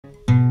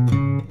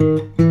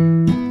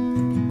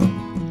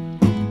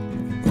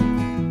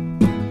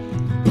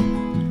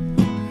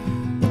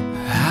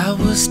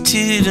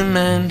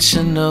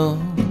two-dimensional,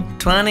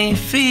 20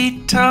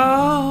 feet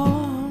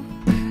tall.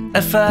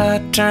 If I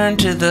turned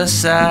to the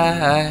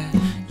side,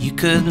 you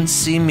couldn't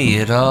see me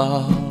at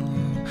all.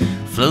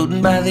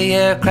 Floating by the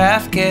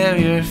aircraft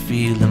carrier,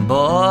 feeling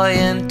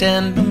buoyant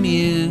and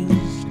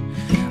bemused.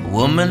 A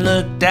woman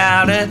looked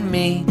out at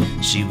me,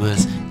 she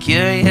was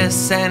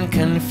curious and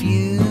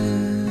confused.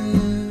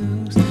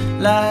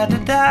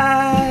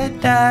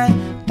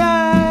 La-da-da-da-da-da-da.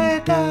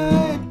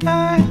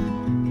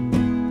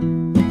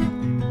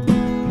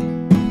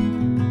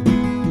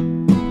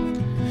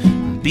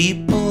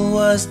 Beeple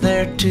was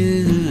there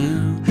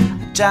too,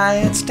 a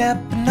giant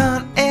stepping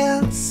on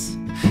ants.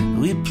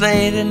 We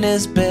played in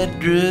his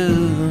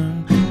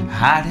bedroom,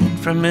 hiding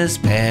from his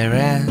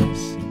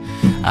parents.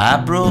 I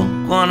broke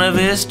one of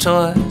his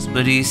toys,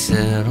 but he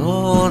said,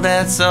 oh,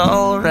 that's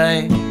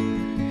alright.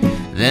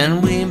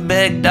 Then we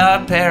begged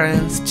our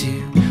parents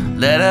to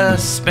let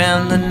us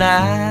spend the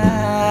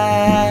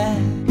night.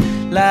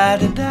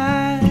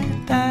 La-da-da-da-da-da-da.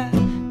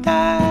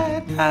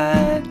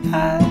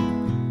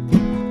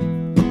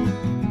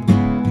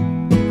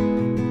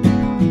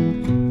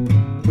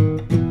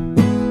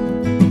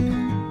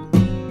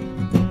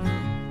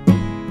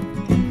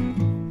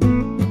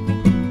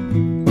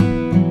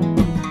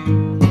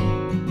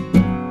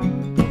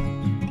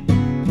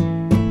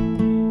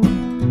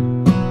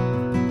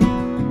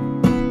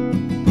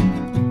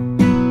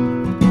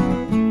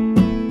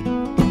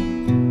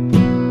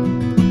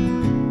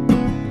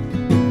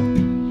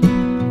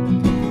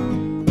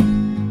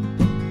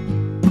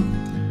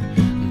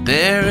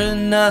 There is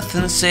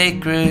nothing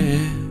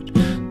sacred,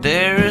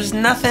 there is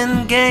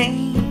nothing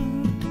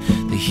gained.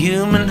 The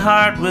human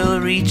heart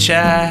will reach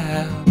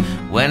out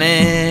when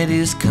it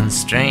is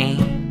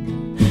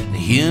constrained. The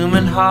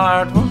human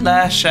heart will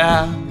lash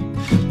out,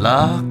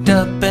 locked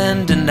up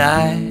and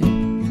denied.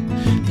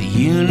 The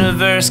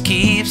universe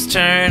keeps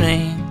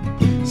turning,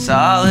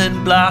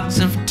 solid blocks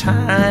of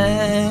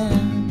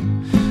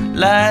time.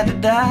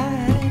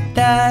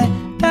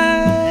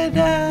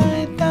 La-da-da-da-da-da-da.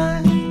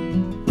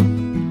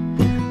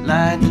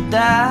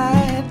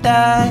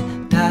 La-da-da-da-da.